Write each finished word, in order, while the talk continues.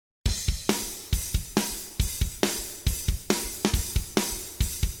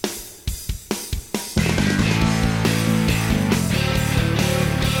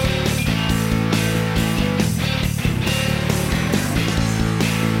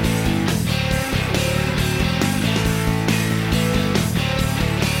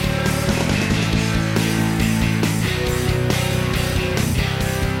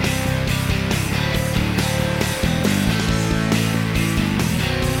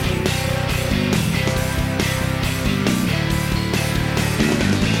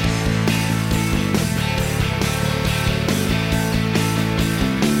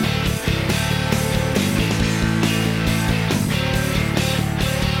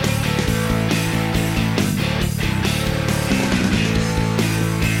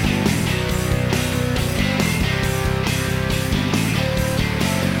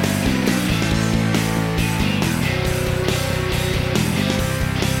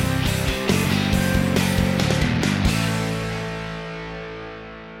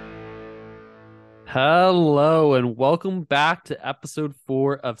Hello and welcome back to episode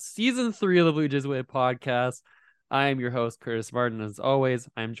 4 of season 3 of the Blue Jays Way podcast. I am your host, Curtis Martin. As always,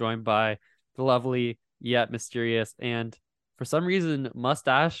 I'm joined by the lovely yet mysterious and for some reason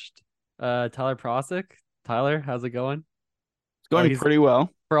mustached Tyler Prosick. Tyler, how's it going? It's Oh, going he's pretty well.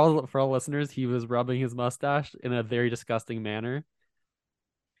 for all listeners, he was rubbing his mustache in a very disgusting manner.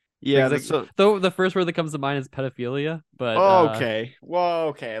 Yeah, Things that's like so though the first word that comes to mind is pedophilia, but okay. Well,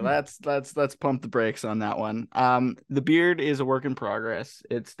 okay. Let's pump the brakes on that one. The beard is a work in progress.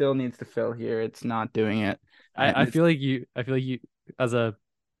 It still needs to fill here. It's not doing it. And I feel like you as a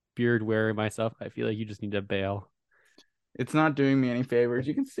beard wearer myself, I feel like you just need to bail. it's not doing me any favors.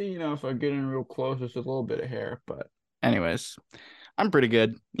 You can see, if I get in real close, there's a little bit of hair, but anyways, I'm pretty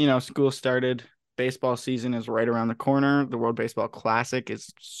good. School started. Baseball season is right around the corner. The World Baseball Classic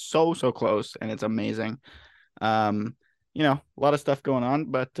is so close and it's amazing. Um, a lot of stuff going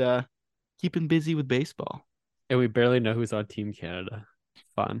on, but keeping busy with baseball. And we barely know who's on Team Canada.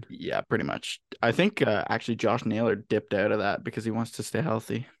 Fun. Yeah, pretty much. I think actually Josh Naylor dipped out of that because he wants to stay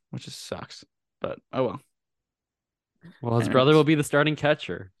healthy, which just sucks. But oh well. Well, his brother will Anyways, be the starting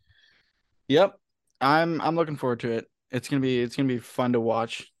catcher. yep. I'm looking forward to it. It's gonna be fun to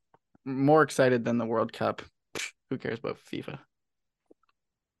watch. More excited than the World Cup. Who cares about FIFA?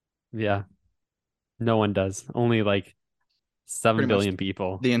 Yeah, no one does. Only like 7 Pretty much billion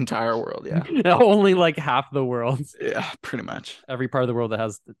people. the entire world. Yeah, Only like half the world. yeah, pretty much. Every part of the world that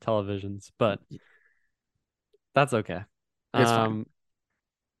has televisions, but that's okay. It's fine. Um,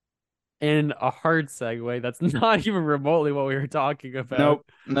 in a hard segue, that's not even remotely what we were talking about.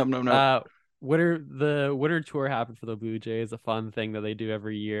 Nope. Nope. Nope. Nope. Uh, winter tour happened for the Blue Jays, a fun thing that they do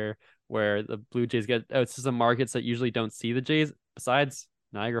every year where the Blue Jays get out to some markets that usually don't see the Jays, besides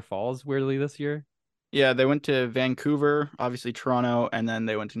Niagara Falls, weirdly this year. Yeah, they went to Vancouver, obviously Toronto, and then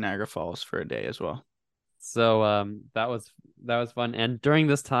they went to Niagara Falls for a day as well. So that was fun. And during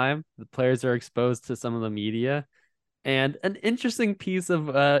this time, the players are exposed to some of the media. And an interesting piece of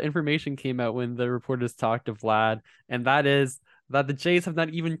information came out when the reporters talked to Vlad, and that is that the Jays have not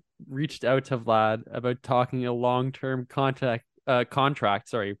even reached out to Vlad about talking a long-term contract,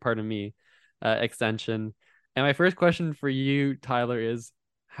 sorry, pardon me, extension. And my first question for you, Tyler, is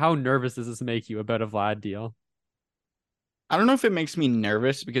how nervous does this make you about a Vlad deal? I don't know if it makes me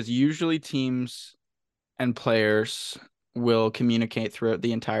nervous because usually teams and players will communicate throughout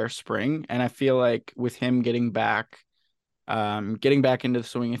the entire spring. And I feel like with him getting back into the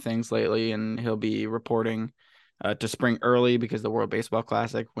swing of things lately, and he'll be reporting to spring early because the World Baseball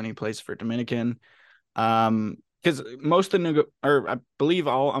Classic when he plays for Dominican. Because most of or I believe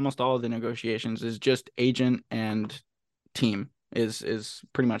almost all of the negotiations is just agent and team is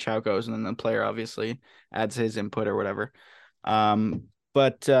pretty much how it goes, and then the player obviously adds his input or whatever.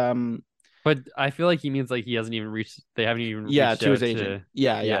 But But I feel like he means like he hasn't even reached, they haven't even Yeah, reached to his out agent. to,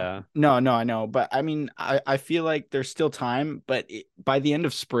 Yeah. yeah. No, I know, but I mean, I feel like there's still time, but by the end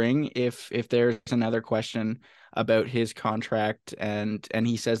of spring, if there's another question about his contract and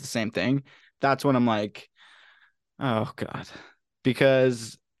he says the same thing, that's when I'm like, oh God,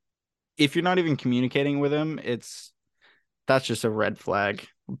 because if you're not even communicating with him, that's just a red flag.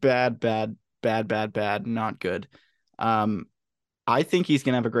 Bad, not good. Um, I think he's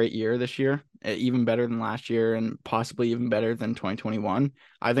going to have a great year this year, even better than last year and possibly even better than 2021.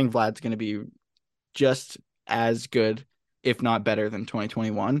 I think Vlad's going to be just as good, if not better than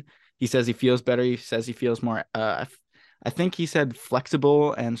 2021. He says he feels better. He says he feels more, I think he said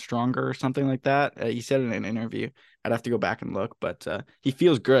flexible and stronger or something like that. He said in an interview. I'd have to go back and look, but he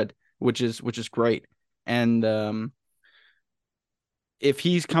feels good, which is great. And if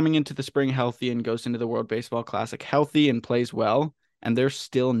he's coming into the spring healthy and goes into the World Baseball Classic healthy and plays well, and there's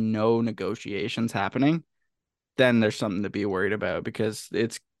still no negotiations happening, then there's something to be worried about because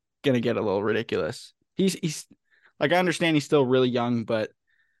it's gonna get a little ridiculous. He's like I understand he's still really young, but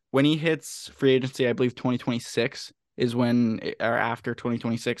when he hits free agency, I believe 2026 is when, or after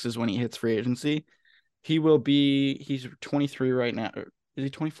 2026 is when he hits free agency. He's 23 right now. Is he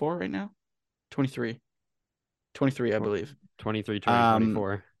 24 right now? 23. 23, I believe. 23, Um,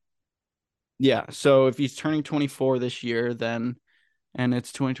 2024. Yeah, so if he's turning 24 this year, then and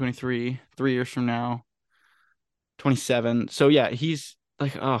it's 2023, 3 years from now, 27. So yeah, he's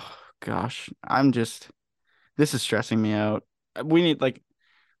like, oh gosh, this is stressing me out. We need like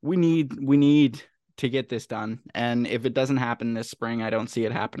we need to get this done. And if it doesn't happen this spring, I don't see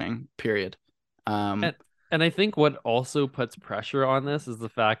it happening, period. Um, And and I think what also puts pressure on this is the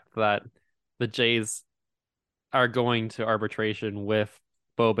fact that the Jays are going to arbitration with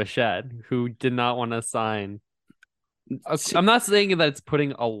Bo Bichette, who did not want to sign. see, I'm not saying that it's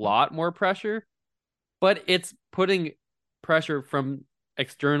putting a lot more pressure, but it's putting pressure from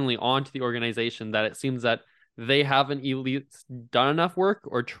externally onto the organization that it seems that they haven't at least done enough work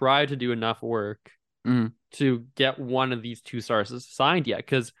or tried to do enough work Mhm. to get one of these two stars signed yet.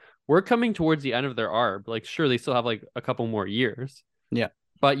 Because we're coming towards the end of their arb. Like, sure, they still have like a couple more years, Yeah.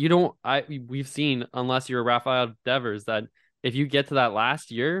 but you don't. We've seen, unless you're Rafael Devers, that if you get to that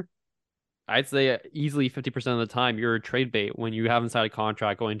last year, I'd say easily 50% of the time you're a trade bait when you haven't signed a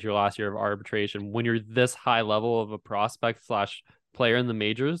contract going to your last year of arbitration. When you're this high level of a prospect slash player in the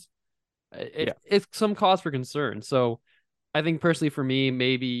majors, Yeah. it's some cause for concern. So I think personally for me,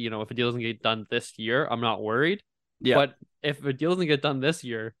 maybe, if a deal doesn't get done this year, I'm not worried. Yeah. But if a deal doesn't get done this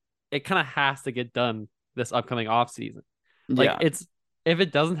year, it kind of has to get done this upcoming off season. Like Yeah. if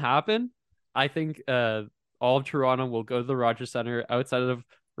it doesn't happen, I think all of Toronto will go to the Rogers Center outside of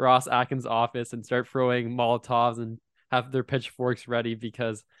Ross Atkins' office and start throwing Molotovs and have their pitchforks ready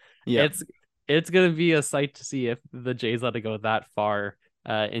because Yeah. it's it's gonna be a sight to see if the Jays let it go that far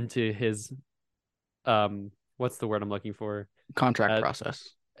into his what's the word I'm looking for? Contract Uh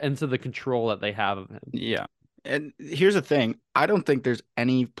process. into the control that they have of him. Yeah. And here's the thing. I don't think there's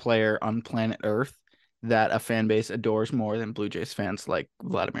any player on planet Earth that a fan base adores more than Blue Jays fans like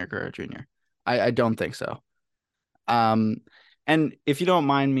Vladimir Guerrero Jr. I don't think so. Um, and if you don't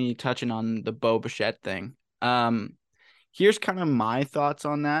mind me touching on the Bo Bichette thing, here's kind of my thoughts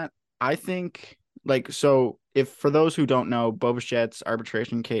on that. I think so if for those who don't know, Bo Bichette's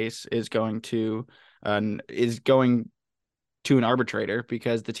arbitration case is going to an arbitrator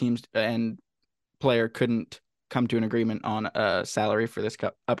because the teams and player couldn't come to an agreement on a salary for this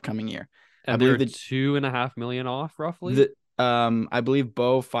upcoming year. I And believe they're that 2.5 million off roughly. I believe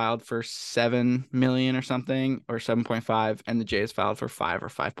Bo filed for 7 million or something or 7.5, and the Jays filed for 5 or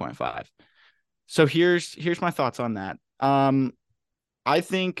 5.5. So here's my thoughts on that. I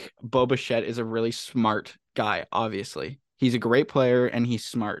think Bo Bichette is a really smart guy. Obviously, he's a great player and he's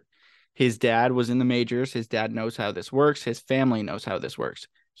smart. His dad was in the majors. His dad knows how this works. His family knows how this works.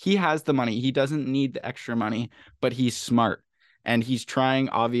 He has the money. He doesn't need the extra money, but he's smart. And he's trying,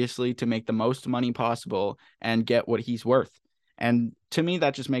 obviously, to make the most money possible and get what he's worth. And to me,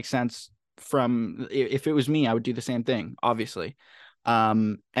 that just makes sense. If it was me, I would do the same thing, obviously.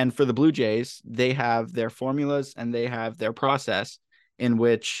 And for the Blue Jays, they have their formulas and they have their process in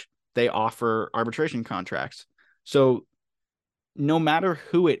which they offer arbitration contracts. So no matter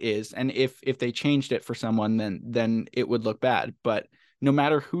who it is, and if they changed it for someone, then it would look bad. But no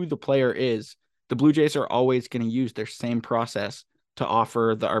matter who the player is, the Blue Jays are always going to use their same process to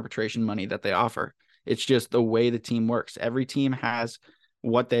offer the arbitration money that they offer. It's just the way the team works. Every team has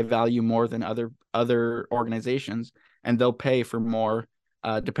what they value more than other organizations, and they'll pay for more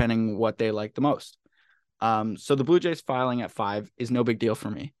depending what they like the most. So the Blue Jays filing at 5 is no big deal for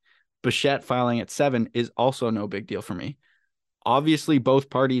me. Bichette filing at 7 is also no big deal for me. Obviously, both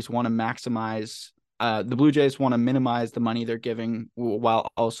parties want to maximize. The Blue Jays want to minimize the money they're giving while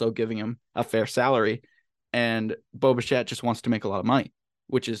also giving him a fair salary. And Bo Bichette just wants to make a lot of money,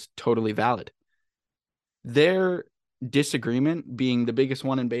 which is totally valid. Their disagreement being the biggest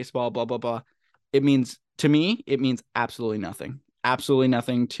one in baseball, blah, blah, blah. To me, it means absolutely nothing. Absolutely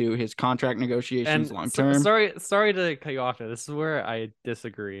nothing to his contract negotiations And long term. sorry to cut you off there. This is where I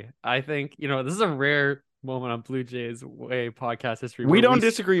disagree. I think, this is a rare moment on Blue Jays Way podcast history We where don't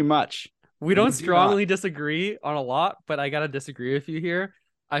disagree much. we don't do not. strongly disagree on a lot, but I gotta disagree with you here.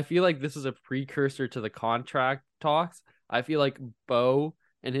 I feel like this is a precursor to the contract talks. I feel like Bo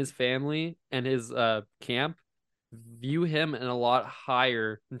and his family and his camp view him in a lot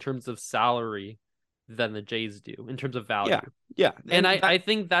higher in terms of salary than the Jays do in terms of value. Yeah. Yeah. And I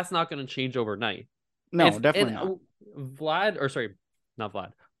think that's not going to change overnight. No, definitely not. Not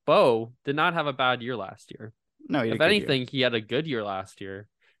Vlad. Bo did not have a bad year last year. No, he had a If good year. anything, he had a good year last year.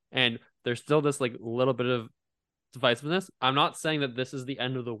 And there's still this like little bit of divisiveness. I'm not saying that this is the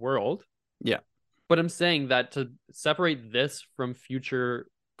end of the world. Yeah. But I'm saying that to separate this from future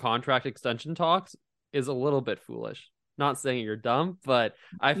contract extension talks is a little bit foolish. Not saying you're dumb, but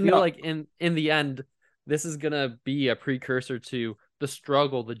I feel like in the end, this is gonna be a precursor to the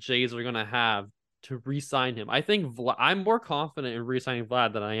struggle the Jays are gonna have to re-sign him. I think I'm more confident in re-signing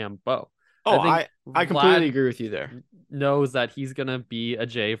Vlad than I am Bo. Oh, I think I completely Vlad agree with you there. knows that he's gonna be a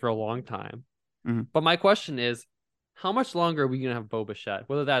Jay for a long time. Mm-hmm. But my question is, how much longer are we gonna have Bo Bichette?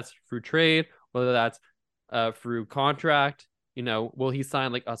 Whether that's through trade, whether that's through contract, will he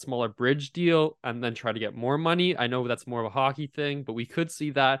sign like a smaller bridge deal and then try to get more money? I know that's more of a hockey thing, but we could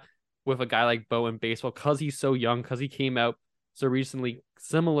see that with a guy like Bo in baseball because he's so young, because he came out so recently,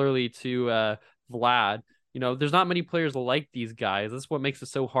 similarly to Vlad. there's not many players like these guys. That's what makes it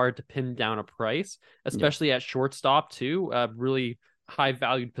so hard to pin down a price, Yeah. especially at shortstop too, a really high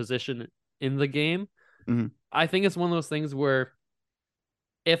valued position in the game. Hmm. I think it's one of those things where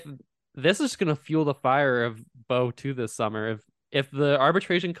if this is going to fuel the fire of Bo too this summer, if the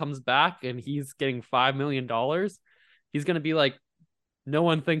arbitration comes back and he's getting $5 million, he's going to be like, no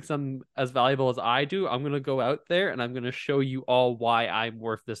one thinks I'm as valuable as I do. I'm going to go out there and I'm going to show you all why I'm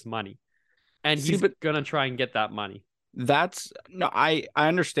worth this money. And See, he's but going to try and get that money. that's no, I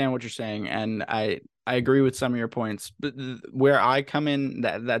understand what you're saying, and I agree with some of your points. But where I come in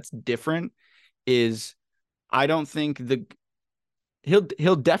that's different is I don't think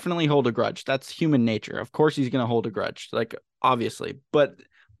he'll definitely hold a grudge. That's human nature. Of course he's going to hold a grudge, like obviously. But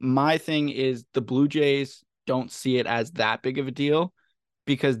my thing is the Blue Jays don't see it as that big of a deal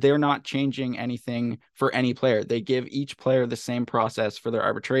because they're not changing anything for any player. They give each player the same process for their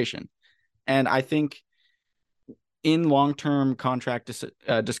arbitration. And I think in long-term contract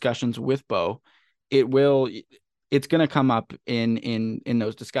discussions with Bo, it's going to come up in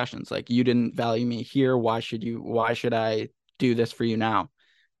those discussions. Like, you didn't value me here. Why should I do this for you now?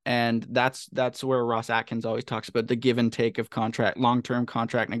 And that's where Ross Atkins always talks about the give and take of long-term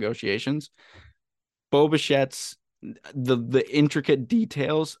contract negotiations. Bo Bichette's the intricate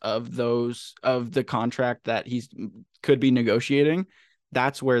details of the contract that he's could be negotiating,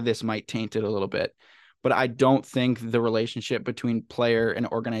 that's where this might taint it a little bit. But I don't think the relationship between player and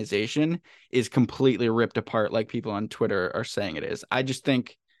organization is completely ripped apart like people on Twitter are saying it is. I just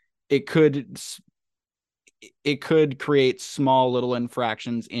think it could create small little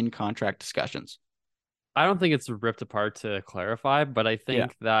infractions in contract discussions. I don't think it's ripped apart to clarify, but I Yeah.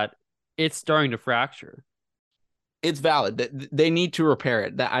 think that it's starting to fracture. It's valid that they need to repair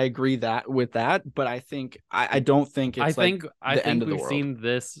it. That I agree that with that, but I don't think I it's like think I the end think of the we've world. seen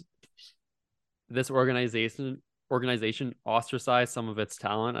this organization ostracize some of its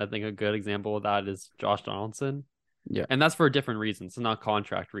talent. I think a good example of that is Josh Donaldson. Yeah. And that's for different reasons, not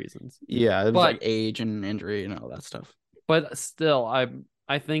contract reasons. Yeah, it was like But age and injury and all that stuff. but still,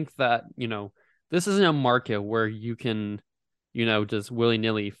 I think that, this isn't a market where you can, just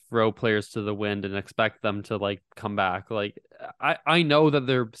willy-nilly throw players to the wind and expect them to like come back. Like I know that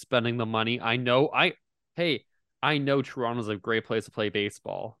they're spending the money. I know Toronto's a great place to play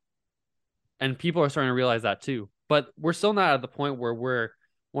baseball. And people are starting to realize that too. But we're still not at the point where we're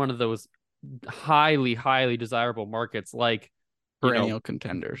one of those highly, highly desirable markets like, Perennial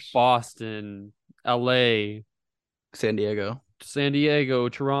contenders. Boston, LA, San Diego, San Diego,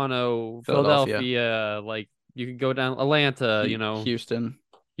 Toronto, Philadelphia, Philadelphia, like you could go down Atlanta, Houston.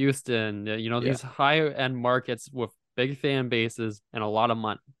 Houston, Yeah. these high end markets with big fan bases and a lot of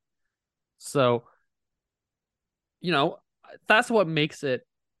money. So, you know, that's what makes it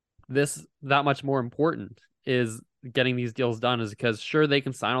this that much more important is getting these deals done is because sure they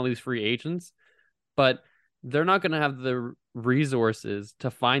can sign all these free agents, but they're not going to have the resources to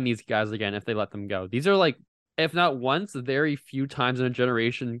find these guys again if they let them go. These are like, if not once, very few times in a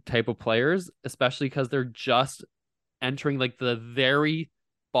generation type of players, especially because they're just entering like the very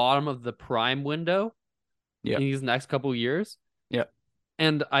bottom of the prime window Yeah. in these next couple of years. Yeah.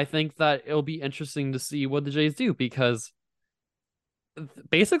 And I think that it'll be interesting to see what the Jays do because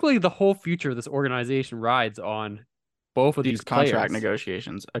basically the whole future of this organization rides on both of These these contract players.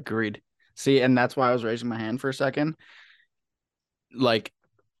 negotiations. Agreed. See, and that's why I was raising my hand for a second. Like,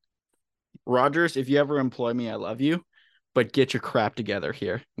 Rogers, if you ever employ me, I love you, but get your crap together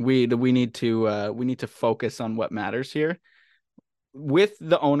here. We need to focus on what matters here. With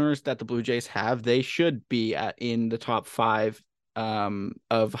the owners that the Blue Jays have, they should be in the top 5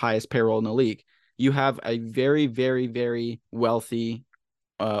 of highest payroll in the league. You have a very, very, very wealthy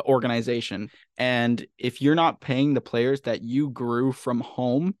organization, and if you're not paying the players that you grew from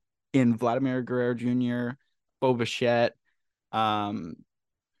home in Vladimir Guerrero Jr., Bo Bichette, um,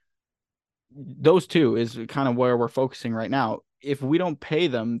 those two is kind of where we're focusing right now. If we don't pay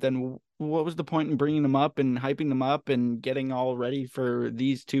them, then what was the point in bringing them up and hyping them up and getting all ready for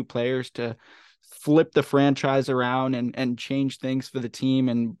these two players to flip the franchise around and change things for the team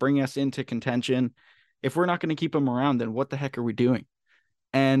and bring us into contention? If we're not going to keep them around, then what the heck are we doing?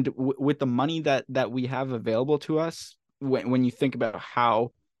 And with the money that we have available to us, when you think about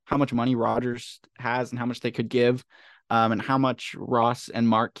how much money Rogers has and how much they could give, and how much Ross and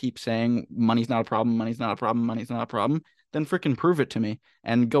Mark keep saying money's not a problem, money's not a problem, money's not a problem, then freaking prove it to me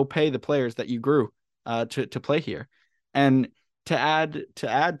and go pay the players that you grew to play here. And to add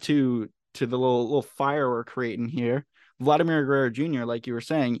to the little fire we're creating here, Vladimir Guerrero Jr., like you were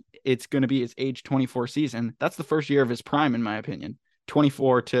saying, it's going to be his age 24 season. That's the first year of his prime, in my opinion.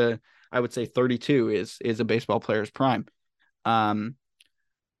 24 to I would say 32 is a baseball player's prime. Um,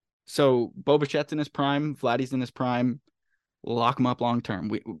 so Bo Bichette's in his prime, Vladdy's in his prime. Lock him up long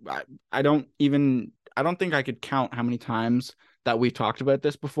term. I don't think I could count how many times that we've talked about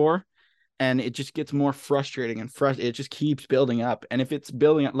this before, and it just gets more frustrating and it just keeps building up. And if it's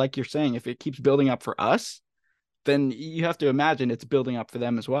building up, like you're saying, if it keeps building up for us, then you have to imagine it's building up for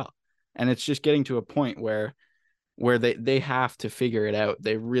them as well. And it's just getting to a point where they have to figure it out.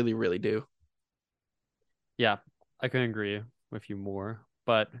 They really, really do. Yeah, I couldn't agree with you more.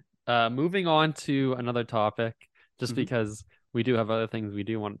 But moving on to another topic, just Mm-hmm. because we do have other things we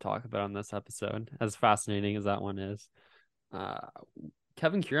do want to talk about on this episode, as fascinating as that one is. Uh,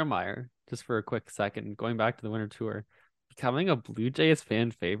 Kevin Kiermaier, just for a quick second, going back to the Winter Tour, becoming a Blue Jays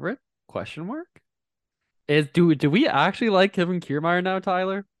fan favorite? Question mark? Do we actually like Kevin Kiermaier now,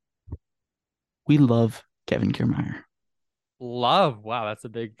 Tyler? We love Kevin Kiermaier. Love. Wow, that's a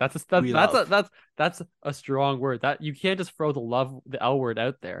big We love. that's a strong word. That you can't just throw the L word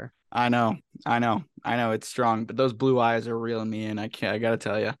out there. I know, I know. It's strong, but those blue eyes are reeling me in. I can't. I gotta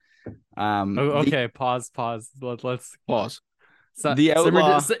tell you. Oh, The okay, pause. Let's pause. so, The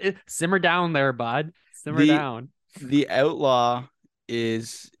outlaw. simmer down there, bud. Simmer The down. the outlaw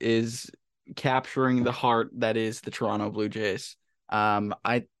is capturing the heart that is the Toronto Blue Jays.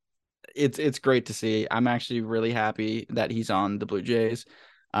 I it's great to see. I'm actually really happy that he's on the Blue Jays.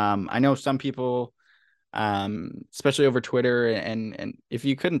 I know some people, especially over Twitter, and if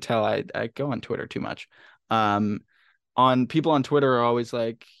you couldn't tell, I go on Twitter too much. On people on Twitter are always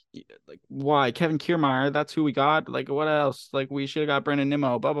like why Kevin Kiermaier? That's who we got. Like what else? Like we should have got Brandon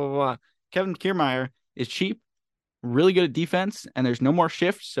Nimmo. Blah blah blah. Kevin Kiermaier is cheap, really good at defense, and there's no more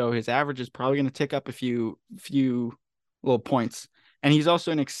shifts, so his average is probably going to tick up a few little points. And he's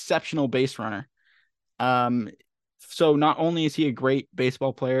also an exceptional base runner. Um, so not only is he a great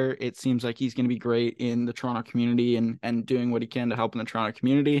baseball player, it seems like he's going to be great in the Toronto community and doing what he can to help in the Toronto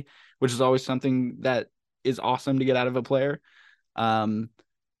community, which is always something that is awesome to get out of a player. Um,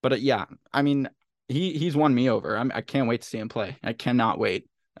 but yeah, I mean, he's won me over. I can't wait to see him play. I cannot wait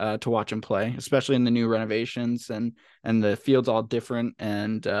to watch him play, especially in the new renovations and the field's all different.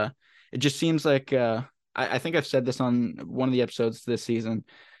 And it just seems like I think I've said this on one of the episodes this season.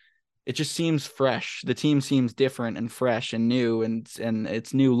 It just seems fresh. The team seems different and fresh and new, and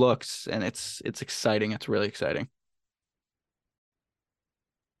it's new looks, and it's exciting. It's really exciting.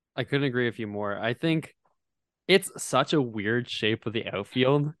 I couldn't agree with you more. I think it's such a weird shape of the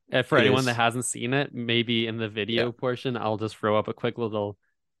outfield. And for It anyone that is. hasn't seen it, maybe in the Yeah. video portion, I'll just throw up a quick little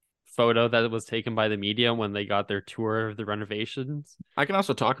photo that was taken by the media when they got their tour of the renovations. I can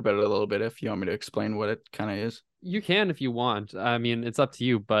also talk about it a little bit if you want me to explain what it kind of is. You can if you want. I mean, it's up to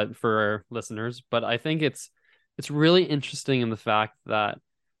you, but for our listeners, but I think it's really interesting in the fact that,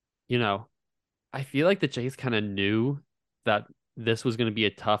 you know, I feel like the Jays kind of knew that this was going to be a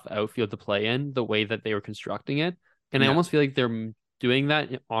tough outfield to play in the way that they were constructing it. And I Yeah. almost feel like they're doing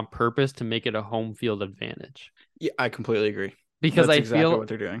that on purpose to make it a home field advantage. Yeah, I completely agree. Because That's exactly what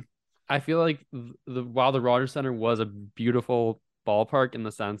they're doing. I feel like while the Rogers Center was a beautiful ballpark in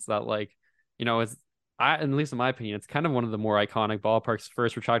the sense that like, it's at least in my opinion, it's kind of one of the more iconic ballparks.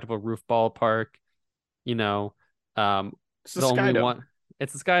 First retractable roof ballpark, you know, um, It's the the Sky only Dome. one.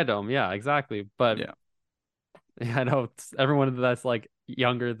 It's the Sky Dome, yeah, exactly. But Yeah. I know everyone that's like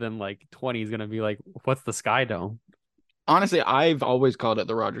younger than like 20 is gonna be like, "What's the Sky Dome?" Honestly, I've always called it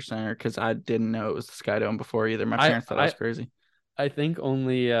the Rogers Center because I didn't know it was the Sky Dome before either. My I parents thought I was I crazy. I think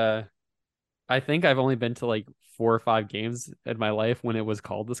only I think I've only been to like 4 or 5 games in my life when it was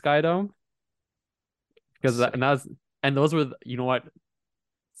called the Sky Dome because Sick. and those were what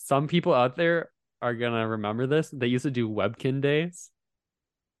some people out there are gonna remember this. They used to do WebKin days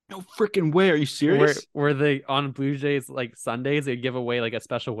No freaking way. Are you where serious? they on Blue Jays like Sundays they'd give away like a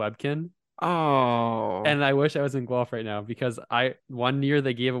special Webkin. Oh, And I wish I was in Guelph right now because I one year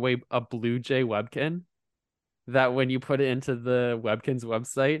they gave away a Blue Jay Webkin that when you put it into the Webkinz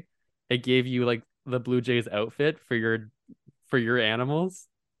website, it gave you like the Blue Jays outfit for your animals.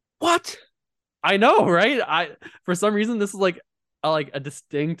 what? I know, right? I for some reason this is like a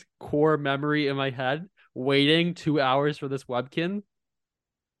distinct core memory in my head, waiting 2 hours for this Webkin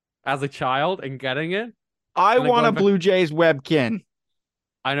as a child and getting it, I and then want a going back. Blue Jays webkin.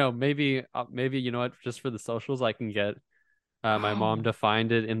 I know maybe what, just for the socials, I can get my mom Oh, to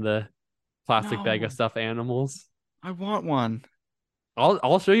find it in the plastic bag of no. stuffed animals. I want one.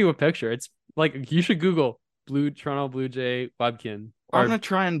 I'll show you a picture. It's like you should Google Toronto Blue Jay Webkin I'm or gonna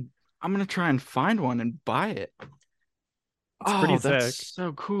try and I'm gonna try and find one and buy it. it's pretty Oh, that's sick.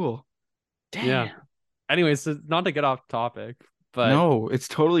 so cool. Yeah. Damn. Anyways, so not to get off topic. But No, it's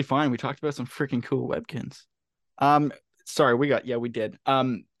totally fine. We talked about some freaking cool WebKinz. Um, sorry, we did.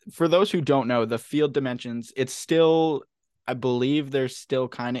 For those who don't know, the field dimensions, it's still, I believe they're still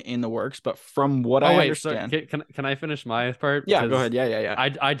kind of in the works, but from what oh I wait, so understand, can I finish my part yeah, go because ahead. Yeah.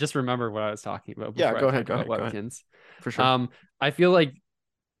 I just remember what I was talking about Yeah, before I talked go about ahead, go ahead. Webkins. For sure. I feel like,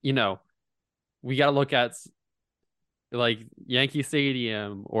 you know, we got to look at like Yankee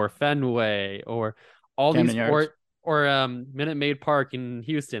Stadium or Fenway or all these Camden Yards. or Minute Maid Park in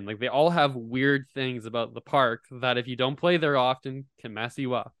Houston. Like they all have weird things about the park that if you don't play there often can mess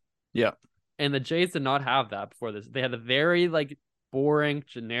you up. Yeah. And the Jays did not have that before this. They had a very like boring,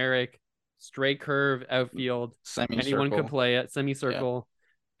 generic, straight curve outfield. Anyone could Semicircle. play it, Yeah. semicircle.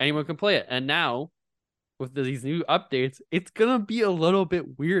 Anyone can play it. And now with these new updates, it's gonna be a little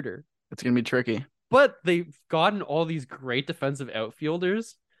bit weirder. It's gonna be tricky. But they've gotten all these great defensive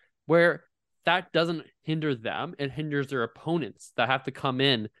outfielders where that doesn't hinder them. It hinders their opponents that have to come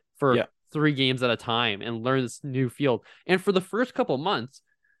in for Yeah. 3 games at a time and learn this new field. And for the first couple months,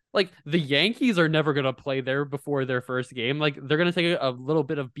 like the Yankees are never going to play there before their first game. Like they're going to take a little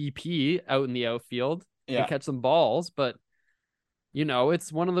bit of BP out in the outfield and Yeah. catch some balls. But,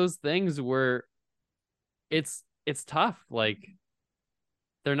 it's one of those things where it's tough. Like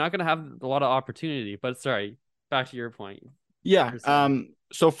they're not going to have a lot of opportunity. But sorry, back to your point. Yeah. You're saying.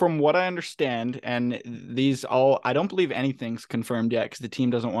 So from what I understand, and these all, I don't believe anything's confirmed yet because the team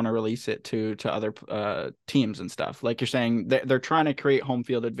doesn't want to release it to other teams and stuff. Like you're saying, they're trying to create home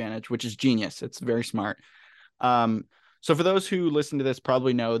field advantage, which is genius. It's very smart. So for those who listen to this,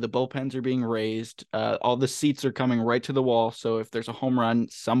 probably know the bullpens are being raised. All the seats are coming right to the wall. So if there's a home run,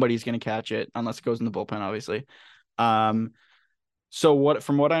 somebody's going to catch it, unless it goes in the bullpen, obviously. So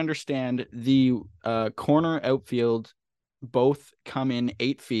from what I understand, the corner outfield both come in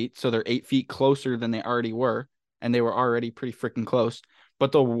 8 feet, so they're 8 feet closer than they already were, and they were already pretty freaking close.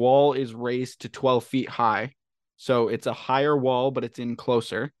 But the wall is raised to 12 feet high, so it's a higher wall, but it's in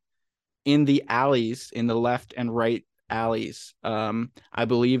closer. In the alleys, in the left and right alleys, I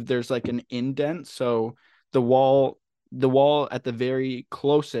believe there's like an indent, so the wall, the wall at the very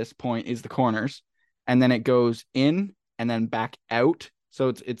closest point is the corners, and then it goes in and then back out.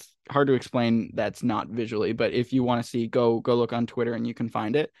 So it's hard to explain that's not visually, but if you want to see, go look on Twitter and you can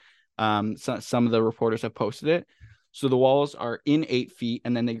find it. Some of the reporters have posted it. So the walls are in 8 feet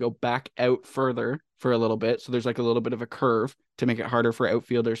and then they go back out further for a little bit. So there's like a little bit of a curve to make it harder for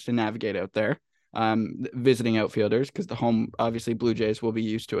outfielders to navigate out there. Visiting outfielders, because the home, obviously, Blue Jays will be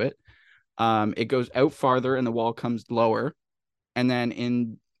used to it. It goes out farther and the wall comes lower. And then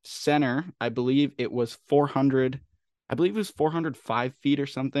in center, I believe it was 405 feet or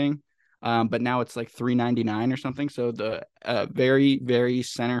something. But now it's like 399 or something. So the very, very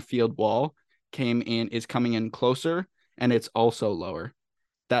center field wall is coming in closer, and it's also lower.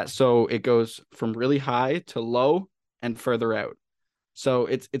 So it goes from really high to low and further out. So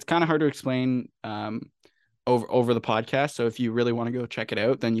it's kind of hard to explain over the podcast. So if you really want to go check it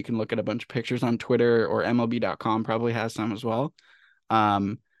out, then you can look at a bunch of pictures on Twitter, or MLB.com probably has some as well.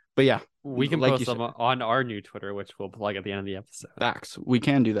 But yeah, We can like you post said, them on our new Twitter, which we'll plug at the end of the episode. facts. We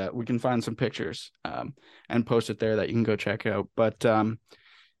can do that. We can find some pictures and post it there that you can go check out. But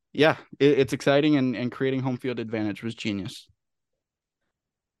yeah, it's exciting, and creating home field advantage was genius.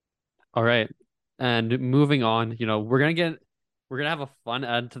 All right. And moving on, we're gonna have a fun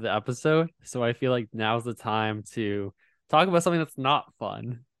end to the episode. So I feel like now's the time to talk about something that's not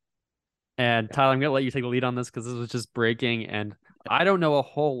fun. And Tyler, I'm gonna let you take the lead on this because this was just breaking, and I don't know a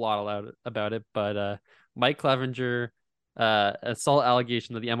whole lot about it, but Mike Clevenger, assault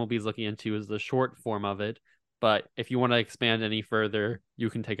allegation that the MLB is looking into is the short form of it. But if you want to expand any further,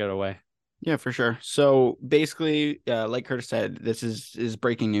 you can take it away. Yeah, for sure. So basically, like Curtis said, this is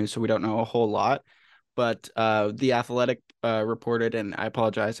breaking news, so we don't know a whole lot. But the Athletic reported, and I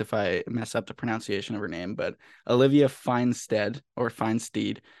apologize if I mess up the pronunciation of her name, but Olivia Feinsteed,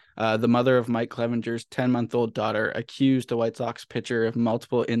 the mother of Mike Clevenger's 10-month-old daughter, accused the White Sox pitcher of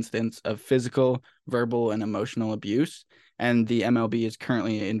multiple incidents of physical, verbal, and emotional abuse, and the MLB is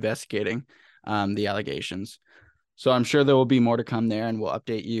currently investigating the allegations. So I'm sure there will be more to come there, and we'll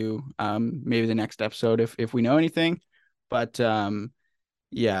update you maybe the next episode if we know anything. But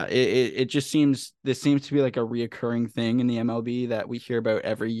yeah, it just seems to be like a reoccurring thing in the MLB that we hear about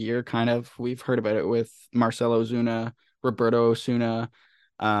every year. Kind of, we've heard about it with Marcelo Ozuna, Roberto Osuna.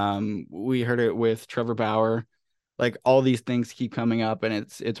 We heard it with Trevor Bauer. Like all these things keep coming up, and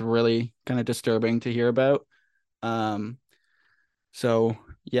it's really kind of disturbing to hear about. So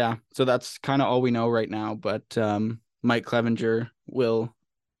yeah, so that's kind of all we know right now. But Mike Clevenger will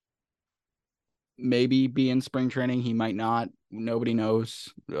maybe be in spring training. He might not. nobody knows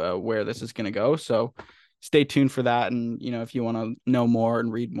where this is going to go. So stay tuned for that. And, if you want to know more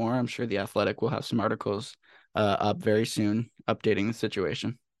and read more, I'm sure The Athletic will have some articles up very soon updating the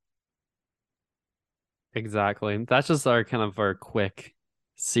situation. Exactly. That's just our kind of our quick,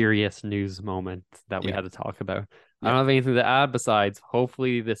 serious news moment that we Yeah. had to talk about. I Yeah. don't have anything to add besides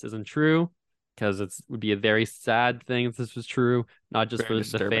hopefully this isn't true because it would be a very sad thing if this was true, not just Very for the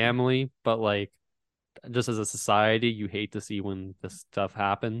disturbing. family, but like just as a society, you hate to see when this stuff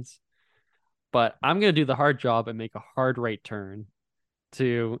happens. But I'm gonna do the hard job and make a hard right turn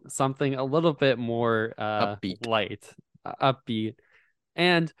to something a little bit more Upbeat. light, upbeat,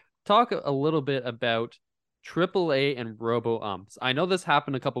 and talk a little bit about AAA and robo umps. I know this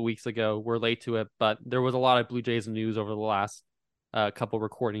happened a couple weeks ago. We're late to it, but there was a lot of Blue Jays news over the last couple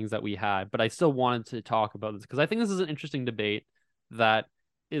recordings that we had. But I still wanted to talk about this because I think this is an interesting debate that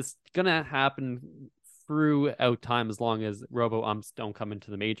is gonna happen throughout time as long as robo umps don't come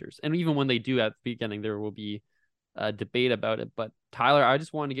into the majors. And even when they do at the beginning, there will be a debate about it. But Tyler, I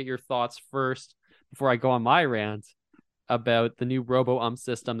just wanted to get your thoughts first before I go on my rant about the new robo ump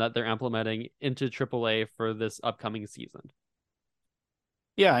system that they're implementing into AAA for this upcoming season.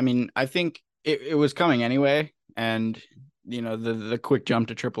 Yeah, I mean, I think it was coming anyway, and the quick jump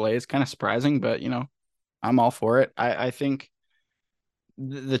to AAA is kind of surprising, but I'm all for it. I think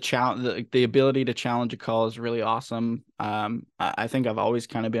the challenge, the ability to challenge a call is really awesome. I think I've always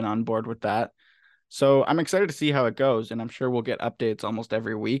kind of been on board with that. So I'm excited to see how it goes, and I'm sure we'll get updates almost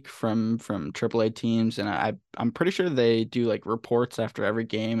every week from AAA teams. And I'm pretty sure they do like reports after every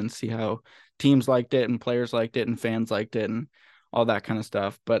game and see how teams liked it and players liked it and fans liked it and all that kind of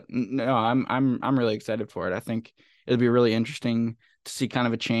stuff. But no, I'm really excited for it. I think it'll be really interesting to see kind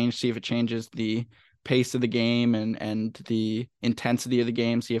of a change, see if it changes the pace of the game and the intensity of the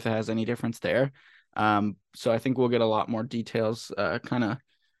game, see if it has any difference there. So I think we'll get a lot more details, kind of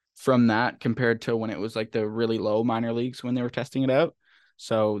from that compared to when it was like the really low minor leagues when they were testing it out.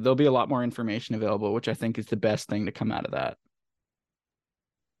 So there'll be a lot more information available, which I think is the best thing to come out of that.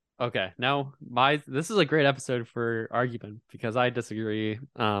 Okay, now my this is a great episode for argument because I disagree.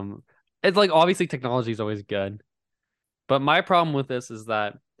 It's like obviously technology is always good, but my problem with this is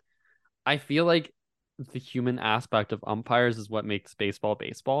that I feel like the human aspect of umpires is what makes baseball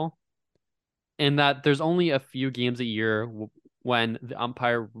baseball, and that there's only a few games a year when the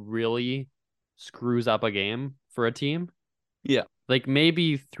umpire really screws up a game for a team. Yeah. Like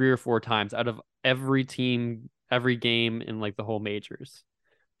maybe 3 or 4 times out of every team, every game in like the whole majors.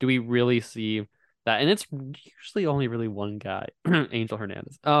 Do we really see that? And it's usually only really one guy, Angel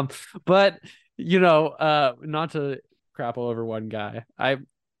Hernandez. But not to crap all over one guy. I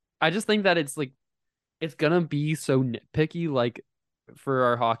just think that it's like it's gonna be so nitpicky, like for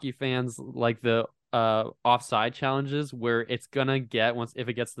our hockey fans, like the offside challenges, where it's gonna get once if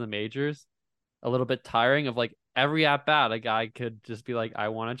it gets to the majors, a little bit tiring of like every at bat, a guy could just be like, I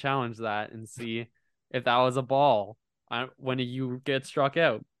want to challenge that and see if that was a ball when you get struck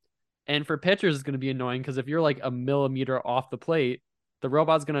out. And for pitchers, it's going to be annoying because if you're like a millimeter off the plate, the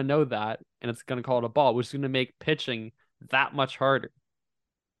robot's going to know that and it's going to call it a ball, which is going to make pitching that much harder.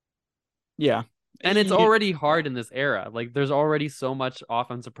 Yeah. And it's You, already hard in this era. Like there's already so much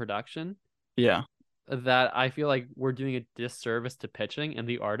offensive production yeah. that I feel like we're doing a disservice to pitching and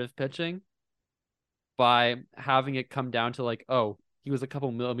the art of pitching by having it come down to like, oh, he was a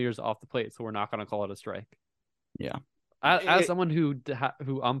couple millimeters off the plate, so we're not going to call it a strike. Yeah. As It, someone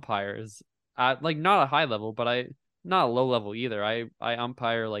who umpires at like not a high level, but I not a low level either. I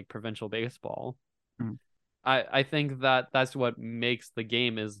umpire like provincial baseball. mm, I think that that's what makes the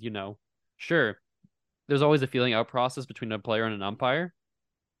game is, sure, there's always a feeling out process between a player and an umpire,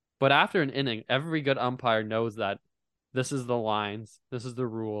 but after an inning, every good umpire knows that this is the lines, this is the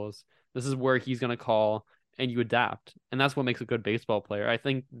rules, this is where he's gonna call, and you adapt. And that's what makes a good baseball player. I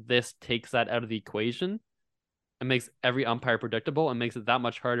think this takes that out of the equation and makes every umpire predictable and makes it that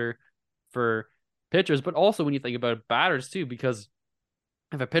much harder for pitchers. But also when you think about batters too, because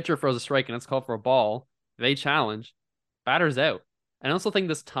if a pitcher throws a strike and it's called for a ball, they challenge, batter's out. And I also think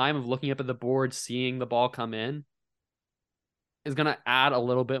this time of looking up at the board, seeing the ball come in, is going to add a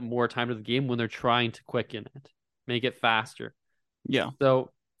little bit more time to the game when they're trying to quicken it, make it faster. yeah. So,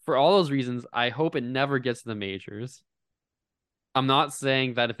 for all those reasons, I hope it never gets to the majors. I'm not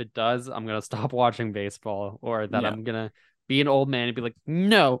saying that if it does, I'm gonna stop watching baseball or that Yeah. I'm gonna be an old man and be like,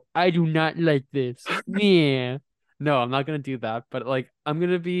 no, I do not like this. Yeah. No, I'm not gonna do that. But like I'm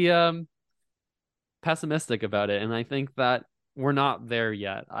gonna be pessimistic about it. And I think that we're not there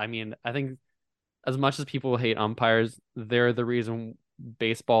yet. I mean, I think as much as people hate umpires, they're the reason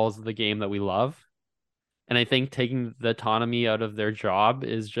baseball is the game that we love. And I think taking the autonomy out of their job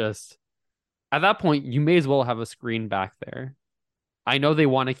is just at that point, you may as well have a screen back there. I know they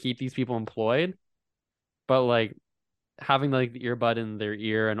want to keep these people employed, but like having like the earbud in their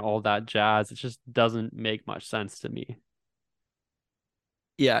ear and all that jazz, it just doesn't make much sense to me.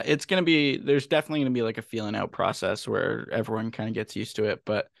 Yeah, there's definitely gonna be like a feeling out process where everyone kind of gets used to it.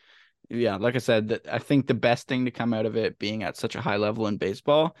 But yeah, like I said, that I think the best thing to come out of it being at such a high level in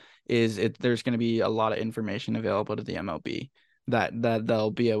baseball is there's gonna be a lot of information available to the MLB that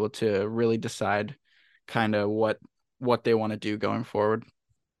they'll be able to really decide kind of what they want to do going forward.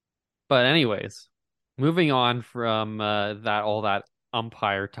 But anyways, moving on from that all that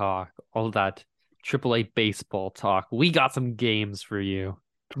umpire talk, all that AAA baseball talk, we got some games for you.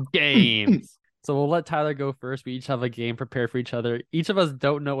 Games. So we'll let Tyler go first. We each have a game prepared for each other. Each of us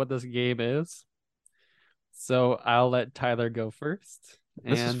don't know what this game is. So I'll let Tyler go first.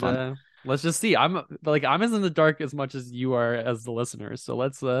 This is And fun. let's just see. I'm as in the dark as much as you are as the listeners. So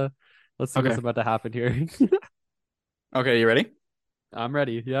let's see what's Okay. about to happen here. Okay, you ready? I'm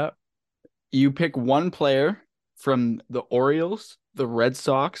ready. Yeah. You pick one player from the Orioles, the Red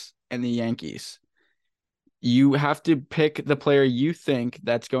Sox, and the Yankees. You have to pick the player you think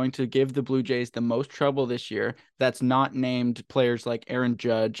that's going to give the Blue Jays the most trouble this year. That's not named players like Aaron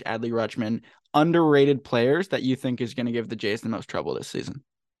Judge, Adley Rutschman, underrated players that you think is going to give the Jays the most trouble this season.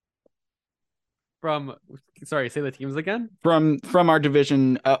 From sorry, say the teams again. From our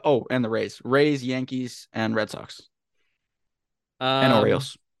division, and the Rays, Yankees, and Red Sox, and Um,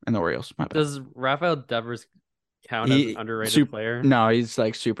 Orioles, and the Orioles. My bad. does Rafael Devers count as an He underrated super. player? No, he's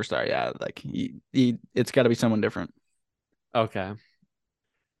like superstar. Yeah, like he it's got to be someone different. Okay.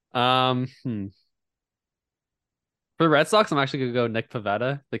 Um, hmm. For the Red Sox, I'm actually gonna go Nick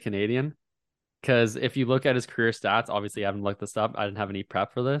Pivetta, the Canadian, because if you look at his career stats, obviously I haven't looked this up. I didn't have any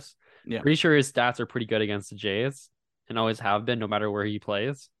prep for this. Yeah. Pretty sure his stats are pretty good against the Jays and always have been, no matter where he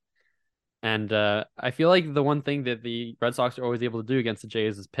plays. And I feel like the one thing that the Red Sox are always able to do against the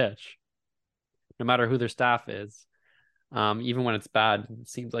Jays is pitch, no matter who their staff is. Even when it's bad, it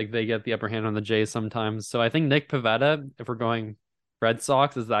seems like they get the upper hand on the Jays sometimes. So I think Nick Pivetta, if we're going Red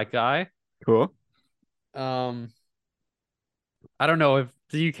Sox, is that guy. Cool. Um, I don't know if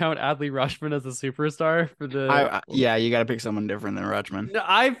do you count Adley Rutschman as a superstar for the? Yeah, you got to pick someone different than Rutschman. No,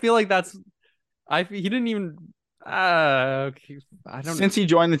 I feel like he didn't even. Okay, I don't. Since he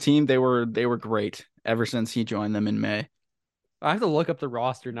joined the team, they were great ever since he joined them in May. I have to look up the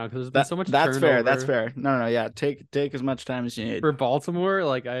roster now because there's been That so much that's fair. That's turnover fair. No, yeah. Take as much time as you need. for Baltimore.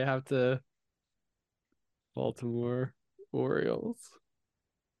 Like I have to Baltimore Orioles.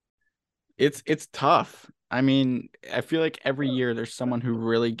 It's tough. I mean, I feel like every year there's someone who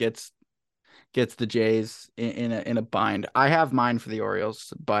really gets the Jays in a bind. I have mine for the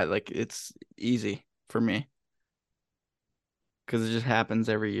Orioles, but like it's easy for me because it just happens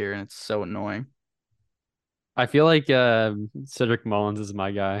every year and it's so annoying. I feel like Cedric Mullins is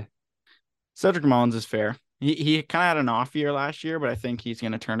my guy. Cedric Mullins is fair. He kind of had an off year last year, but I think he's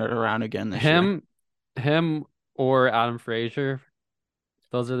going to turn it around again this year. Him or Adam Frazier.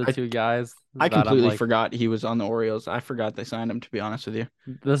 Those are the I two guys I that I'm completely like, forgot he was on the Orioles. I forgot they signed him, to be honest with you.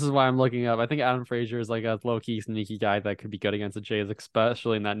 this is why I'm looking up. I think Adam Frazier is like a low key sneaky guy that could be good against the Jays,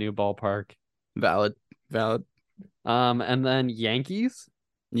 especially in that new ballpark. Valid. Valid. And then Yankees.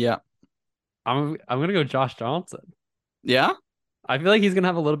 Yeah. I'm gonna go Josh Johnson. Yeah. I feel like he's gonna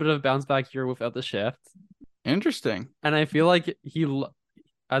have a little bit of a bounce back year without the shift, Interesting. and I feel like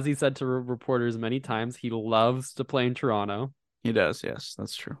as he said to reporters many times, he loves to play in Toronto. He does. Yes,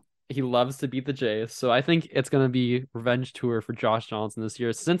 that's true. He loves to beat the Jays. So I think it's gonna be revenge tour for Josh Johnson this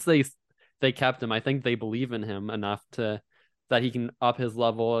year. Since they kept him, I think they believe in him enough to that he can up his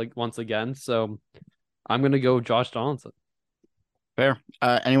level once again. So I'm gonna go Josh Johnson. Fair.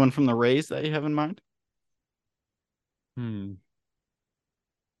 Anyone from the Rays that you have in mind? Hmm.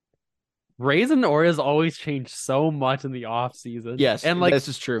 Rays and Orioles always change so much in the off season. Yes, And like this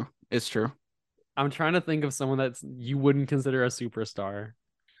is true. It's true. I'm trying to think of someone that's you wouldn't consider a superstar.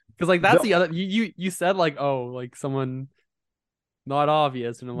 Because like that's The the other you said like oh like someone not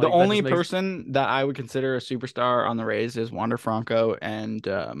obvious and I'm the like that just only makes person that I would consider a superstar on the Rays is Wander Franco and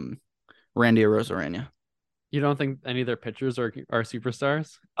Randy Arozarena. you don't think any of their pitchers are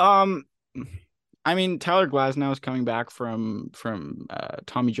superstars? Um, I mean, Tyler Glasnow is coming back from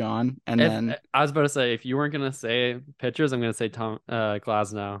Tommy John, and If then I was about to say if you weren't gonna say pitchers, I'm gonna say Tom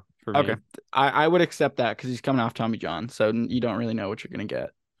Glasnow for okay, me. I would accept that because he's coming off Tommy John, so you don't really know what you're gonna get.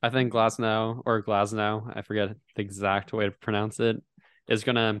 I think Glasnow, I forget the exact way to pronounce it, is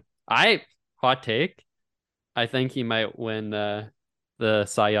gonna hot take. I think he might win the the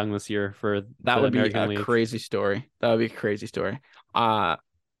Cy Young this year for That the would be American a League. crazy story. That would be a crazy story. Uh,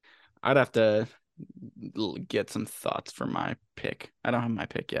 I'd have to get some thoughts for my pick. I don't have my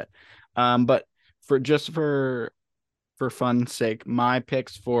pick yet. But for just for fun's sake, my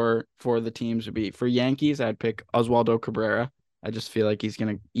picks for the teams would be for Yankees, I'd pick Oswaldo Cabrera. I just feel like he's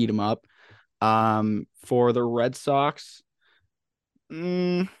gonna eat him up. For the Red Sox,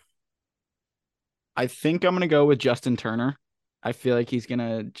 mm, I think I'm gonna go with Justin Turner. I feel like he's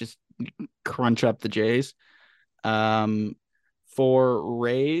gonna just crunch up the Jays. Um, for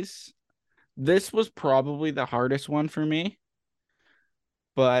Rays, this was probably the hardest one for me,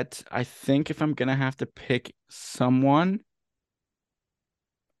 but I think if I'm gonna have to pick someone,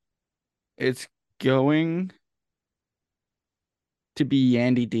 it's going to be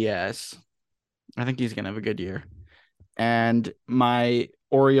Yandy Diaz. I think he's gonna have a good year. And my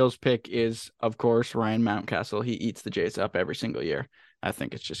Orioles pick is, of course, Ryan Mountcastle. He eats the Jays up every single year. I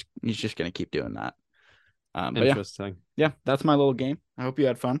think he's just gonna keep doing that. But yeah, Interesting. yeah, that's my little game. I hope you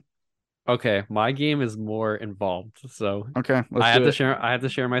had fun. Okay, my game is more involved, so Okay, let's do it. I have to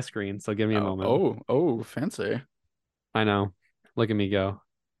share my screen, so give me a Oh, moment. oh, oh, fancy. I know. Look at me go.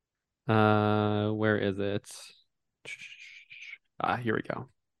 Where is it? Ah, here we go.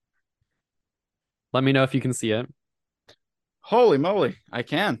 Let me know if you can see it. Holy moly, I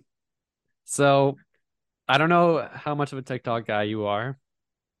can. So, I don't know how much of a TikTok guy you are,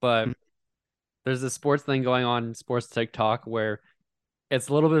 but there's this sports thing going on, sports TikTok, where it's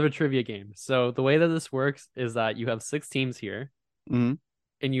a little bit of a trivia game. So, the way that this works is that you have 6 teams here, Mm-hmm.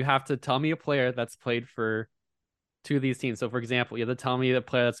 and you have to tell me a player that's played for two of these teams. So, for example, you have to tell me a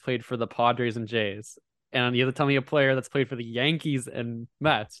player that's played for the Padres and Jays, and you have to tell me a player that's played for the Yankees and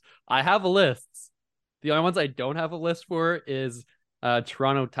Mets. I have a list. The only ones I don't have a list for is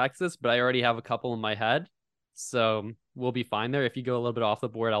Toronto, Texas, but I already have a couple in my head, so we'll be fine there. If you go a little bit off the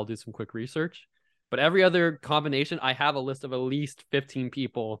board, I'll do some quick research. But every other combination, I have a list of at least 15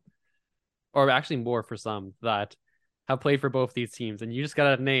 people, or actually more for some, that have played for both these teams. And you just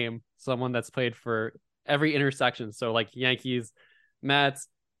got to name someone that's played for every intersection. So, like Yankees, Mets,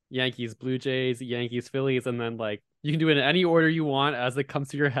 Yankees, Blue Jays, Yankees, Phillies. And then, like, you can do it in any order you want as it comes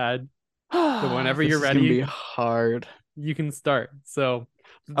to your head. So, whenever This you're is gonna be ready, hard. you can start. So,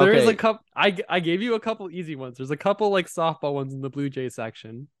 there is a Okay, couple. I gave you a couple easy ones. There's a couple like softball ones in the Blue Jay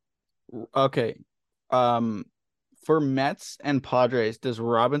section. okay. Um, for Mets and Padres, does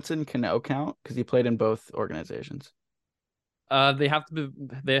Robinson Cano count? Because he played in both organizations. They have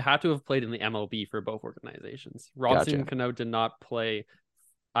to have played in the MLB for both organizations. Robinson Gotcha. Cano did not play.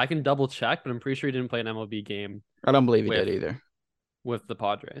 I can double check, but I'm pretty sure he didn't play an MLB game I don't believe he with did either. the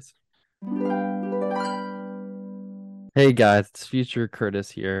Padres. Hey guys, it's future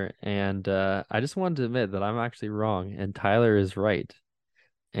Curtis here, and I just wanted to admit that I'm actually wrong, and Tyler is right,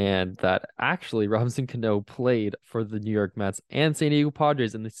 and that actually Robinson Cano played for the New York Mets and San Diego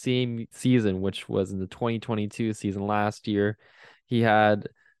Padres in the same season, which was in the 2022 season last year. He had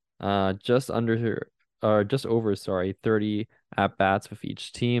just under or just over, sorry, 30 at bats with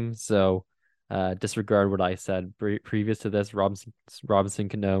each team. So disregard what I said previous to this. Robinson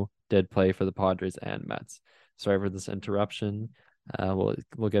Cano did play for the Padres and Mets. Sorry for this interruption.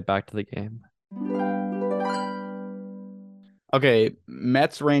 We'll get back to the game. Okay,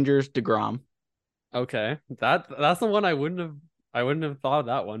 Mets, Rangers, DeGrom. Okay, that's the one I wouldn't have thought of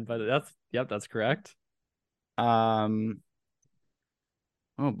that one, but that's yep, that's correct. Um,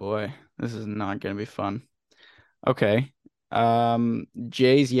 oh boy, this is not gonna be fun. Okay.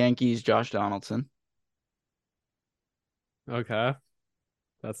 Jays, Yankees, Josh Donaldson. Okay,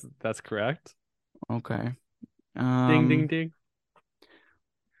 that's correct. Okay. Ding ding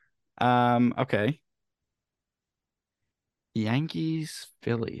Um, ding. okay. Yankees,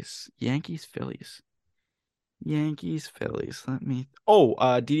 Phillies. Yankees, Phillies. Yankees, Phillies. Let me. Oh,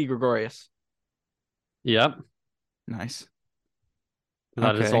 Didi Gregorius. Yep, Nice.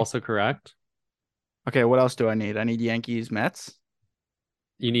 that is Okay. also correct. Okay, what else do I need? I need Yankees, Mets.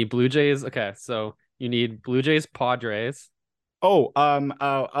 You need Blue Jays. Okay, so you need Blue Jays, Padres. Joe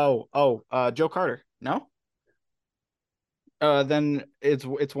Carter. No? Then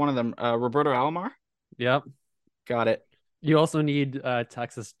it's one of them. Roberto Alomar. Yep. Got it. You also need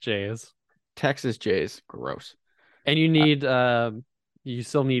Texas Jays, Texas Jays. Gross. and Uh, you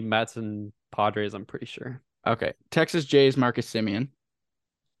still need Mets and Padres. I'm pretty sure. okay. Texas Jays, Marcus Simeon.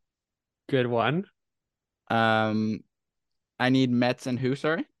 Good one. Um, I need Mets and who,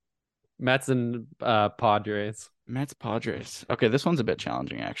 sorry? Mets and Padres. Mets, Padres. Okay, this one's a bit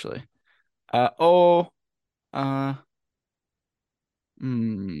challenging actually. Uh oh, uh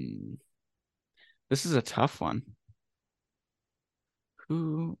hmm. This is a tough one.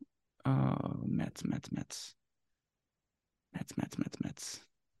 Who? Mets, Mets, Mets, Mets, Mets, Mets, Mets.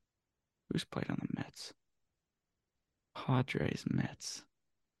 Who's played on the Mets? Padres, Mets.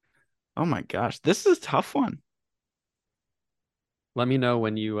 Oh my gosh, this is a tough one. Let me know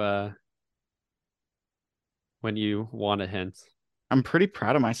when you want a hint. I'm pretty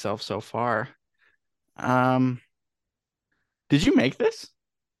proud of myself so far. Um, did you make this?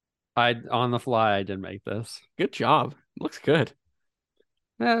 I on the fly I did make this. Good job. Looks good.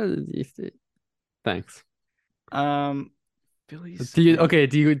 Thanks. Um, Phillies Do you and okay,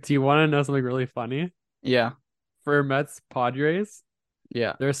 do you want to know something really funny? yeah, For Mets Padres,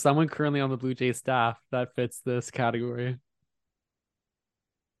 yeah. there's someone currently on the Blue Jays staff that fits this category.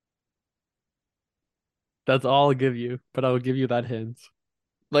 That's all I'll give you, but I'll give you that hint.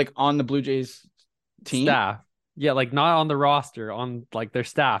 Like on the Blue Jays team? Staff. Yeah, like not on the roster, on like their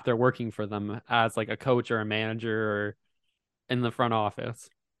staff. They're working for them as like a coach or a manager or in the front office.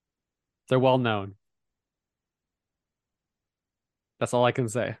 They're well known. That's all I can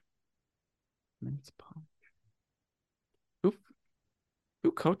say. Who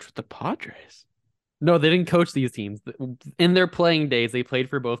who coached with the Padres? No, they didn't coach these teams. In their playing days, they played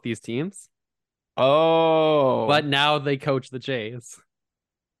for both these teams, but Oh, now they coach the Jays.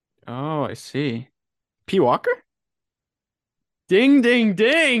 oh, I see. P. Walker? Ding, ding,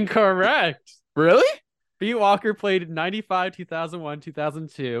 ding. Correct. Really? B. Walker played 95, 2001,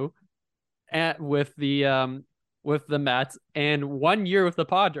 2002 with the Mets and 1 year with the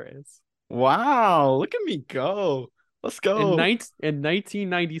Padres Wow, look at me go. Let's go. in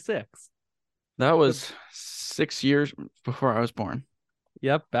 1996. That The, was 6 years before I was born.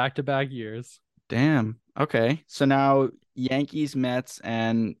 yep, back-to-back years. Damn. Okay. So now Yankees, Mets,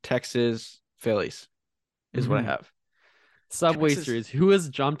 and Texas, Phillies is what I Mhm. have. Subway Texas series. Who has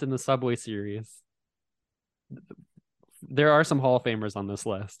jumped in the Subway series? There are some Hall of Famers on this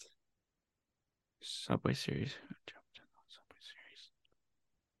list. Subway Series. Subway Series.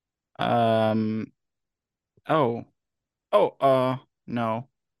 Um. Oh. Oh. No.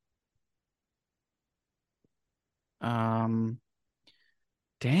 Um.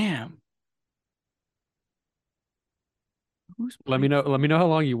 Damn. Who's played? Let me know how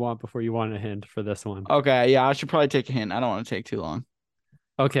long you want before you want a hint for this one. Okay. Yeah, I should probably take a hint. I don't want to take too long.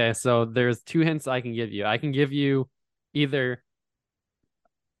 Okay, so there's two hints I can give you. I can give you either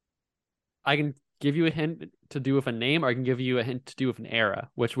I can give you a hint to do with a name, or I can give you a hint to do with an era.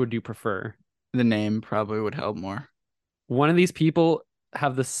 Which would you prefer? The name probably would help more. One of these people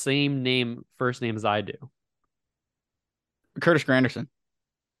have the same name, first name as I do. Curtis Granderson.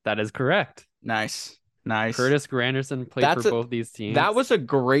 That is correct. Nice. Nice. Curtis Granderson played for That's a both these that teams. was a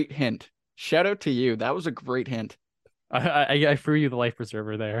great hint. Shout out to you. That was a great hint. I threw you the life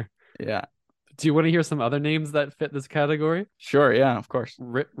preserver there. Yeah. Do you want to hear some other names that fit this category? Sure. Yeah. Of course.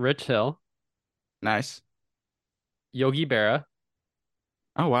 Rich Hill, Nice. Yogi Berra,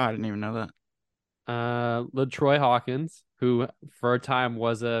 Oh wow, I didn't even know that. LaTroy Hawkins, who for a time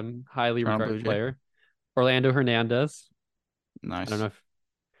was a highly Toronto Blue regarded Jay. player, Orlando Hernandez. I don't Nice. know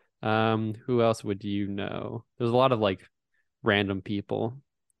if who else would you know? There's a lot of like random people.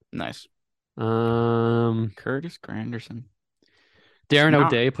 Nice. Um, Curtis Granderson. Darren Now,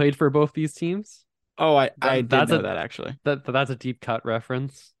 O'Day played for both these teams. oh, I That did that's know a that actually. that's a deep cut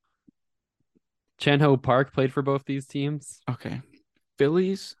reference. Chan Ho Park played for both these teams. Okay.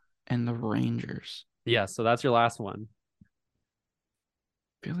 Phillies and the Rangers. Yeah, so that's your last one.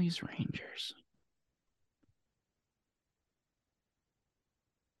 Phillies Rangers.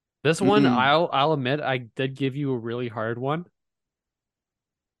 This one, Mm-mm. I'll admit I did give you a really hard one.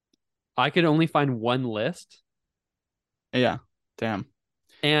 I could only find one list, Yeah. Damn.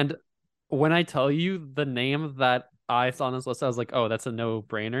 and when I tell you the name that I saw on this list, I was like, "Oh, that's a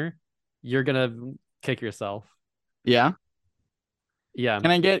no-brainer." You're gonna kick yourself. Yeah. Yeah.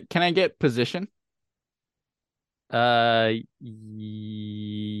 Can I get position?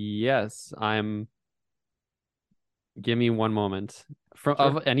 Yes. I'm. Give me one moment. From Sure.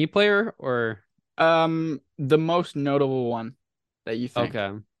 of any player or The most notable one that you think.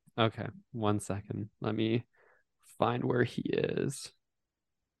 okay. Okay. 1 second. Let me find where he is.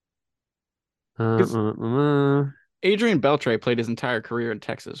 Uh, Because uh, uh, uh. Adrian Beltre played his entire career in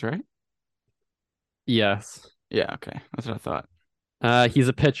Texas, right? Yes. Yeah, okay. That's what I thought. He's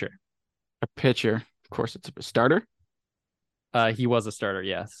a pitcher. A pitcher. Of course, it's a starter. He was a starter,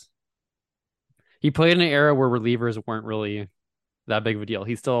 yes. He played in an era where relievers weren't really that big of a deal.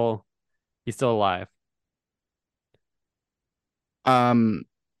 He's still alive. Um,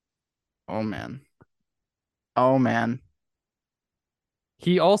 oh man. Oh man.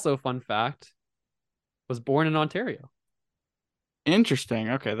 He also, fun fact, was born in Ontario. Interesting.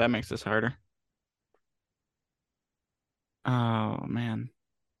 Okay, that makes this harder. Oh man.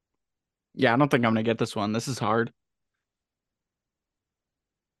 Yeah, I don't think I'm gonna get this one. This is hard.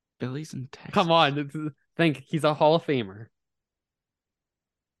 Phillies in Come Texas. on, think he's a Hall of Famer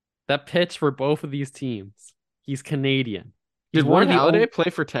that pitched for both of these teams. He's Canadian. He's Did one Roy of the Halladay only.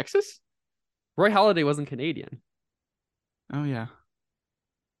 play for Texas? Roy Halladay wasn't Canadian. Oh yeah.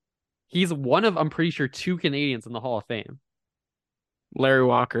 He's one of, I'm pretty sure, two Canadians in the Hall of Fame. Larry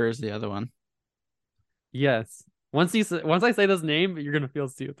Walker is the other one. Yes. Once I say this name, you're gonna feel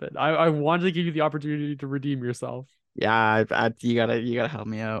stupid. I wanted to give you the opportunity to redeem yourself. Yeah, you gotta help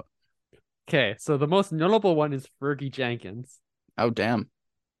me out. Okay, so the most notable one is Fergie Jenkins, Oh damn.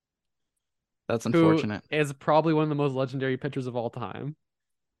 That's who unfortunate. is probably one of the most legendary pitchers of all time.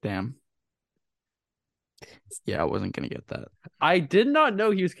 Damn. Yeah, I wasn't gonna get that. I did not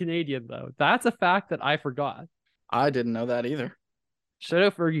know he was Canadian though. That's a fact that I forgot. I didn't know that either. Shout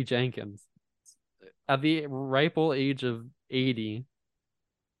out Fergie Jenkins. At the ripe old age of 80,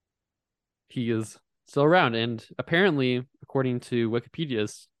 he is still around and apparently, according to Wikipedia,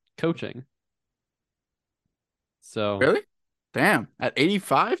 is coaching. So, Really? Damn. At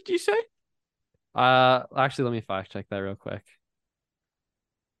 85, do you say? actually, let me fact check that real quick.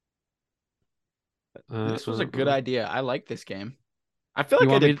 Uh, This was a uh, good uh. idea. I like this game. I feel You like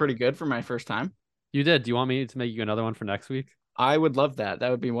I want did me? pretty good for my first time. You did. Do you want me to make you another one for next week, I would love that.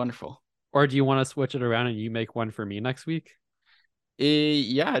 That would be wonderful. or do you want to switch it around and you make one for me next week?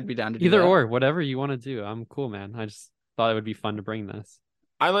 Yeah, I'd be down to do Either that. or, whatever you want to do. I'm cool, man. I just thought it would be fun to bring this.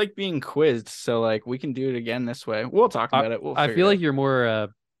 I like being quizzed, so like we can do it again this way. We'll talk I about it. We'll I figure feel it like out. you're more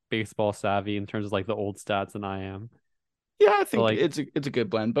baseball savvy in terms of like the old stats than I am. Yeah, I So think like it's a good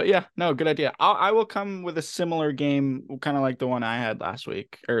blend. But yeah, no, good idea. I will come with a similar game, kind of like the one I had last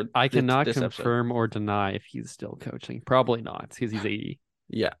week or I cannot this episode. confirm or deny if he's still coaching. Probably not because he's 80.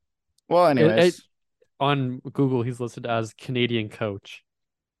 Yeah. Well, It anyways. on Google he's listed as Canadian coach.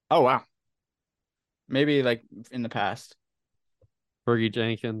 Oh wow. Maybe like in the past. Fergie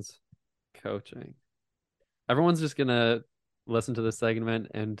Jenkins coaching. Everyone's just gonna listen to this segment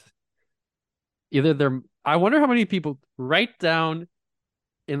and either they're I wonder how many people write down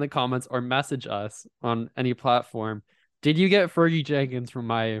in the comments or message us on any platform. Did you get Fergie Jenkins from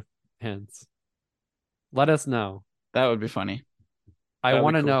my hints? Let us know. That would be funny. I That would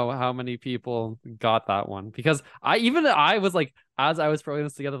want be to cool. know how many people got that one because I was like, as I was throwing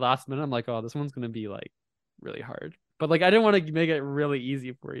this together last minute, I'm like, oh, this one's gonna be like really hard. But like I didn't want to make it really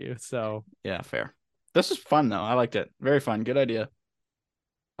easy for you. So Yeah, fair. This is fun though. I liked it. Very fun. Good idea.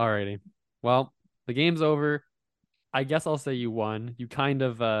 alrighty. Well, the game's over. I guess I'll say you won. You kind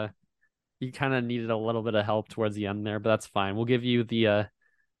of needed a little bit of help towards the end there, but that's fine. We'll give you the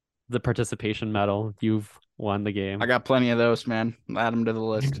participation medal. You've won the I game. got plenty of those, man. Add them to the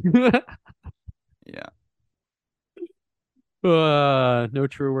list. Yeah. No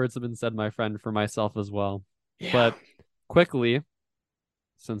true words have been said, my friend, for myself as well. Yeah. But quickly,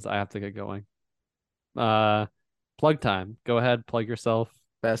 since I have to get going, uh, plug time. Go ahead, plug yourself.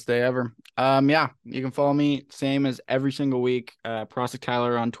 Best day ever. Yeah, you can follow me same as every single week. Procyk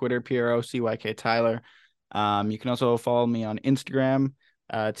Tyler on Twitter, PROCYK Tyler. You can also follow me on Instagram,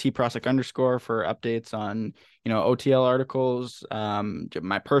 tprocyk underscore for updates on, OTL articles,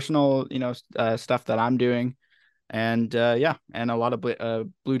 my personal, stuff that I'm doing. And yeah, and a lot of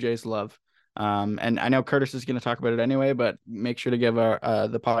Blue Jays love. And I know Curtis is going to talk about it anyway, but make sure to give our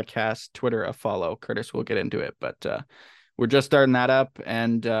the podcast Twitter a follow. Curtis will get into it, but we're just starting that up,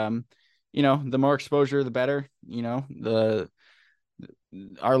 and the more exposure, the better. The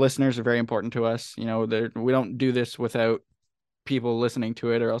our listeners are very important to us. We don't do this without people listening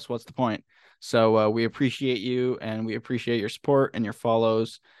to it, or else what's the point? So we appreciate you, and we appreciate your support and your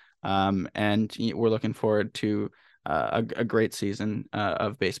follows. And we're looking forward to a great season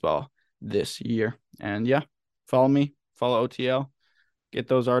of baseball this year. And yeah, follow me, follow OTL, get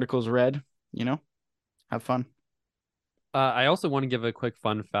those articles read. Have fun. I also want to give a quick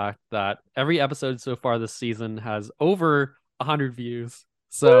fun fact that every episode so far this season has over 100 views.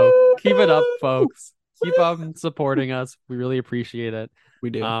 So keep it up, Woo! folks. Keep on supporting us. We really appreciate it. We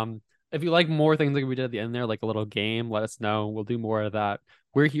do. If you like more things like we did at the end there, like a little game, let us know. We'll do more of that.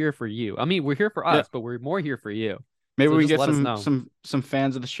 We're here for you. I mean, we're here for Yeah. us, but we're more here for you. Maybe So we can just get let us some know. some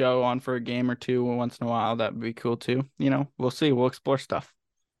fans of the show on for a game or two once in a while. That would be cool too. We'll see. We'll explore stuff.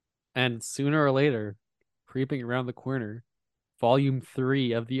 And sooner or later, creeping around the corner, volume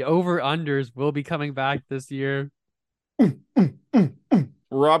 3 of the over unders will be coming back this year.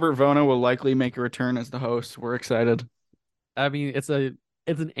 Robert Vona will likely make a return as the host. We're excited. I mean, it's a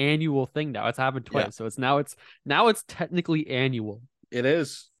it's an annual thing now. It's happened Yeah, twice, so it's technically annual. it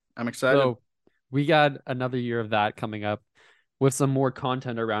is. I'm excited. So we got another year of that coming up with some more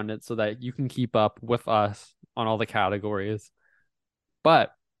content around it so that you can keep up with us on all the categories.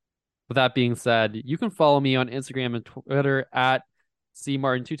 But with that being said, you can follow me on Instagram and Twitter at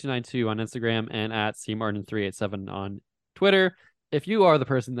cmartin2292 on Instagram and at cmartin387 on Twitter. If you are the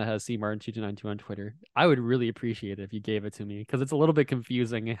person that has cmartin2292 on Twitter, I would really appreciate it if you gave it to me because it's a little bit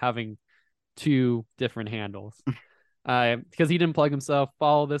confusing having two different handles. Because he didn't plug himself.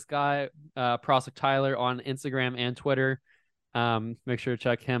 Follow this guy, Prospect Tyler, on Instagram and Twitter. Make sure to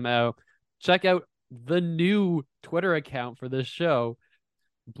check him out. Check out the new Twitter account for this show,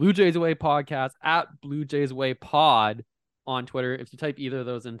 Blue Jays Away Podcast at Blue Jays Away Pod on Twitter. If you type either of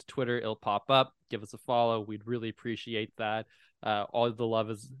those into Twitter, it'll pop up. Give us a follow. We'd really appreciate that. All the love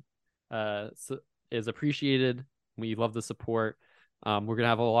is appreciated. We love the support. We're gonna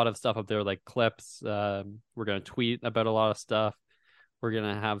have a lot of stuff up there, like clips. We're gonna tweet about a lot of stuff. We're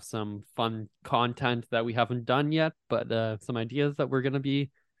gonna have some fun content that we haven't done yet, but some ideas that we're gonna be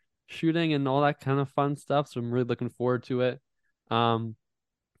shooting and all that kind of fun stuff. So I'm really looking forward to it. But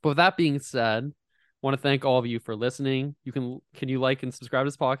with that being said, I want to thank all of you for listening. Can you like and subscribe to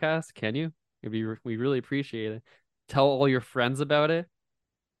this podcast? Can you? We really appreciate it. Tell all your friends about it.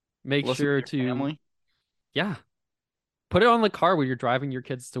 Make Listen sure to your family. yeah, put it on the car when you're driving your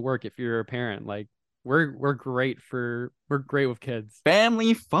kids to work if you're a parent. Like we're great with kids.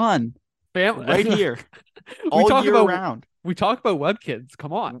 Family fun. Right here. We all talk year about round. we talk about WebKinz.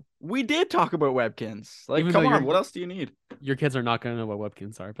 Come on. We did talk about WebKinz. Like, Even come though on, what else do you need? Your kids are not gonna know what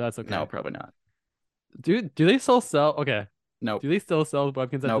WebKinz are, but that's okay. No, probably not. Do they still sell? Okay. Nope. Do they still sell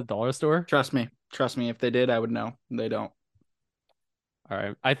WebKinz at the Nope. dollar store? Trust me. If they did, I would know. They don't. All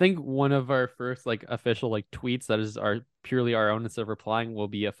right. I think one of our first like official like tweets that is our purely our own instead of replying will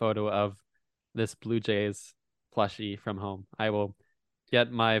be a photo of this Blue Jays plushie from home. I will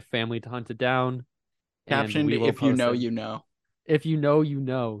get my family to hunt it down. Captioned, if you know, you know. If you know, you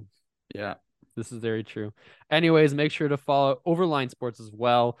know. Yeah. This is very true. Anyways, make sure to follow Overline Sports as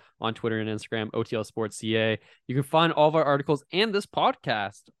well on Twitter and Instagram, OTL Sports CA. You can find all of our articles and this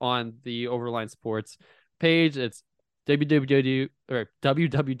podcast on the Overline Sports page. It's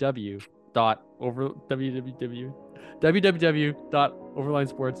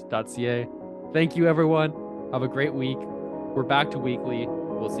www.overlinesports.ca. Thank you, everyone. Have a great week. We're back to weekly.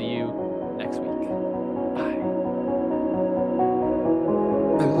 We'll see you next week. Bye.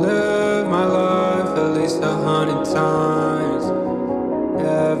 I live my life at least 100 times.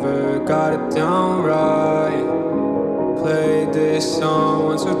 Never got it down right. Played this song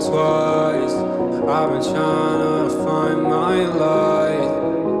once or twice. I've been trying to find my light.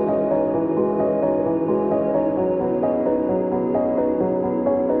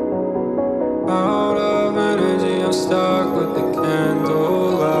 Out of energy, I'm stuck with the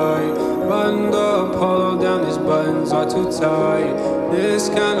candlelight. Buttoned up, hollow down, these buttons are too tight. This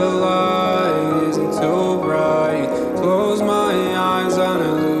candlelight isn't too bright. Close my eyes and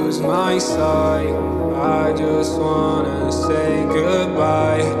I lose my sight. I just wanna say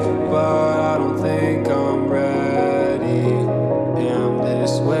goodbye, but I don't think I'm ready. Damn,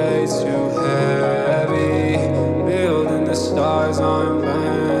 this weight's too heavy. Building the stars, I'm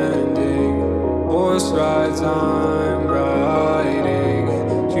landing. Horse rides, I'm riding.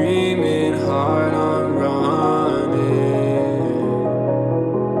 Dreaming hard, I'm running.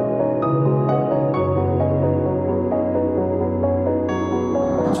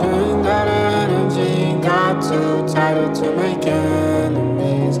 Drained out of energy, got too tired to make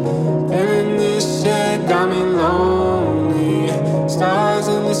enemies. Feeling this shit got me lonely. Stars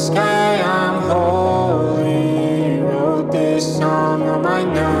in the sky, I'm holy. Wrote this song on my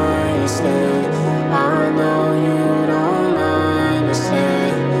nightstand. I know you don't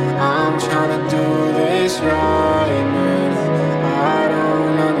understand. I'm trying to do this right, man. I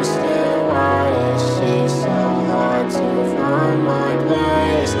don't understand why this shit's so hard to find my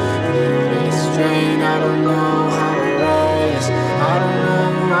place. Feeling strained, I don't know how to race. I don't know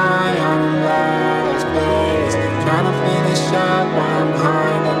why I'm in last place. Trying to finish up while I'm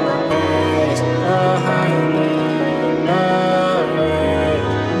behind in my pace. Behind me,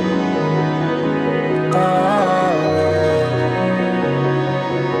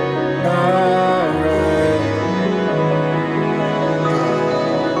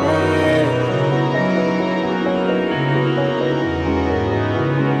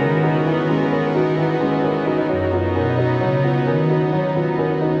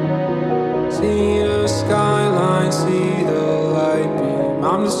 see the skyline, see the light beam.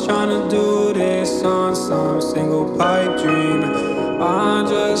 I'm just trying to do this on some single pipe dream. I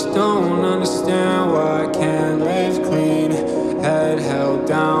just don't understand why I can't live clean. Head held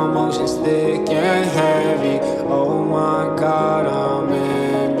down, motions thick and heavy. Oh my god, I'm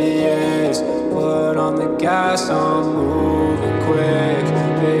envious. Put on the gas, I'm moving quick.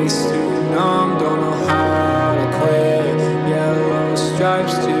 Face too numb, don't know how to quit. Yellow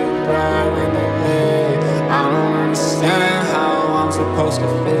stripes too bright when they're lit. I don't understand how I'm supposed to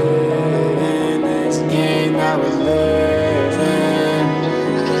fit in this game that we're living.